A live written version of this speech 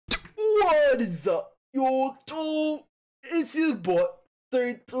What is up, yo, dude? It's your boy,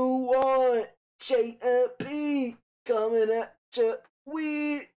 321 JMP, coming at ya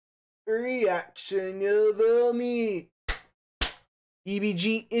with reaction, you feel me?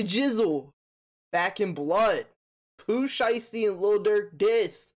 EBG Ejizzle, Back in Blood, Pooh, Shiesty, and Lil Durk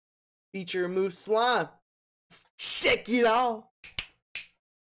diss, feature Move Slime. Check it out.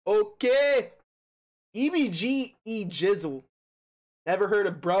 Okay. EBG Ejizzle. Never heard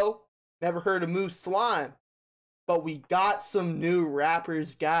of bro, never heard of Move Slime, but we got some new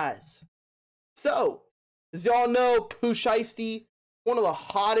rappers, guys. So, as y'all know, Pooh Shiesty, one of the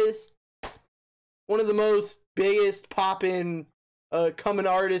hottest, one of the most biggest poppin' coming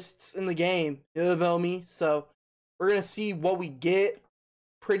artists in the game. You feel me? So, we're gonna see what we get.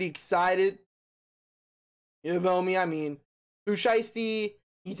 Pretty excited. You feel me? I mean, Pooh Shiesty,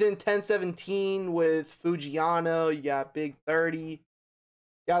 he's in 1017 with Fujiano. You got Big 30.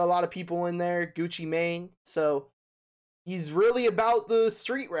 Got a lot of people in there. Gucci Mane. So he's really about the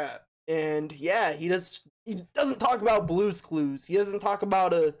street rap. And yeah, he doesn't talk about Blue's Clues. He doesn't talk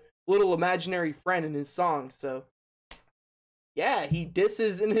about a little imaginary friend in his song. So yeah, he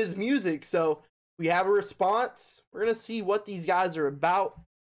disses in his music. So we have a response. We're gonna see what these guys are about.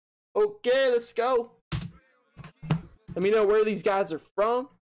 Okay, let's go. Let me know where these guys are from.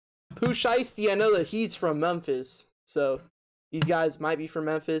 Pooh Shiesty, I know that he's from Memphis. So these guys might be from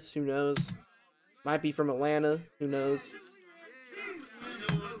Memphis, who knows? Might be from Atlanta, who knows?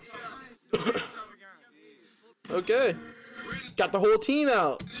 Okay. Got the whole team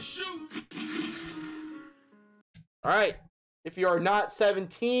out. Alright. If you are not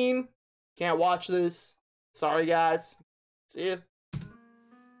 17, can't watch this. Sorry, guys. See ya.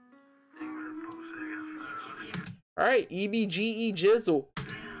 Alright, EBG Ejizzle.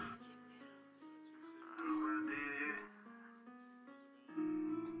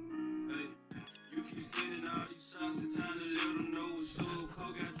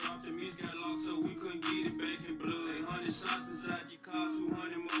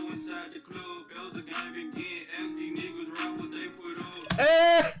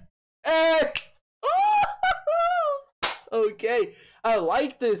 Okay, I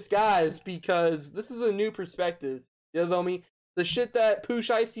like this, guys, because this is a new perspective. You feel me? The shit that Pooh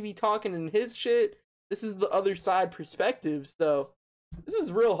Shiesty be talking in his shit, this is the other side perspective. So this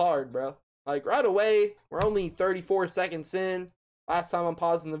is real hard, bro. Like right away, we're only 34 seconds in. Last time I'm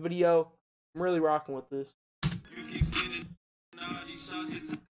pausing the video, I'm really rocking with this.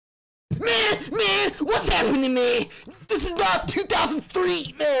 Man, what's happening, man? This is not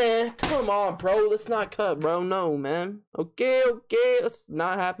 2003, man. Come on, bro. Let's not cut, bro. No, man. Okay. That's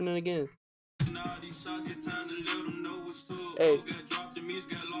not happening again. Hey.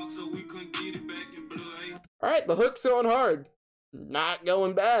 Alright, the hook's going hard. Not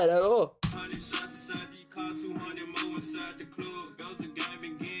going bad at all.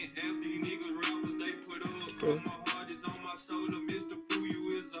 Okay.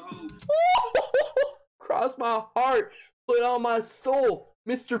 Cross my heart, put on my soul.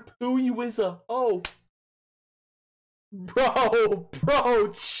 Mr. Pooh, you is a hoe. Bro,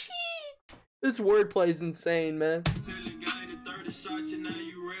 gee. This wordplay is insane, man.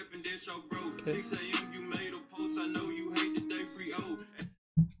 Okay.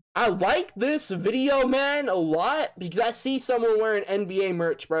 I like this video, man, a lot because I see someone wearing NBA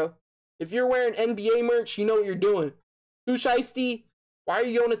merch, bro. If you're wearing NBA merch, you know what you're doing. Pooh Shiesty, why are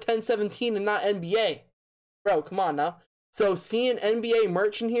you going to 1017 and not NBA? Bro, come on now. So seeing NBA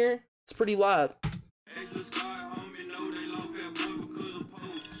merch in here, it's pretty live.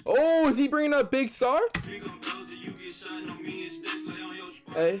 Oh, is he bringing up Big Scar?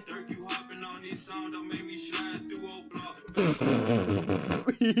 Hey.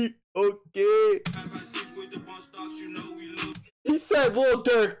 Okay. He said, Lil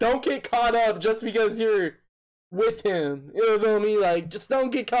Durk, don't get caught up just because you're with him. You know what I mean? Like, just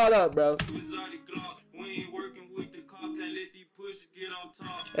don't get caught up, bro.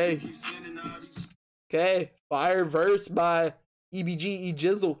 Hey. Okay, fire verse by EBG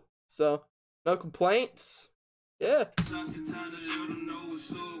Ejizzle. So, no complaints. Yeah.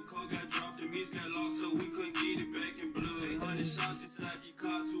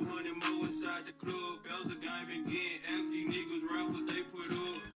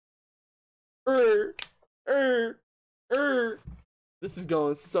 This is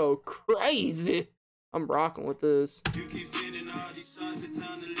going so crazy. I'm rocking with this.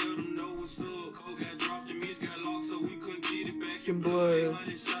 In blood.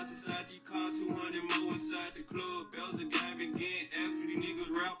 These niggas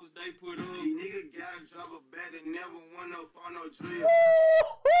gotta drop a bag and never went up on no drill.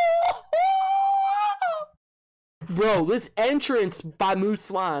 bro, this entrance by Moose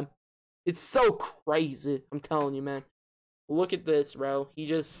Slime, it's so crazy. I'm telling you, man. Look at this, bro. He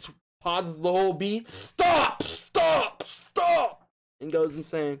just pauses the whole beat. Stop! Stop! Stop! And goes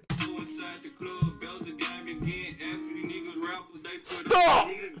insane. Stop!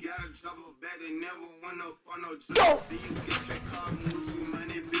 Go!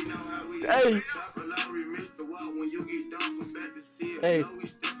 Hey! Hey!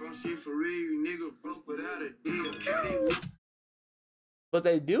 But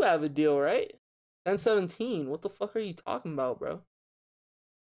they do have a deal, right? 1017. What the fuck are you talking about, bro?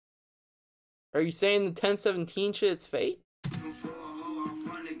 Are you saying the 1017 shit's fake?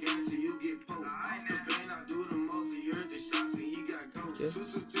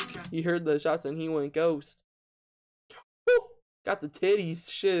 He heard the shots and he went ghost. Woo! Got the titties,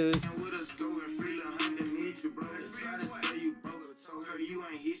 shit.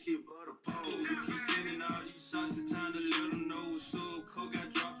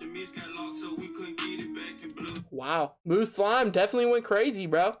 Wow, Moose Slime definitely went crazy,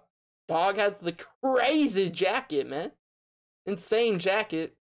 bro. Dog has the crazy jacket, man. Insane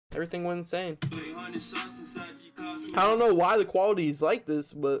jacket. Everything went insane. I don't know why the quality is like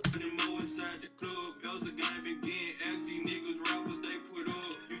this, but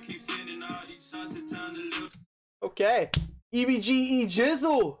okay. EBG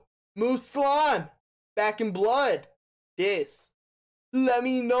Ejizzle, Moose Slime, Back in Blood. This. Let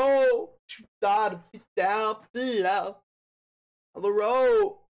me know. Down below. On the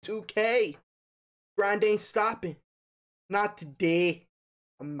road. 2K. Grind ain't stopping. Not today.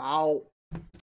 I'm out.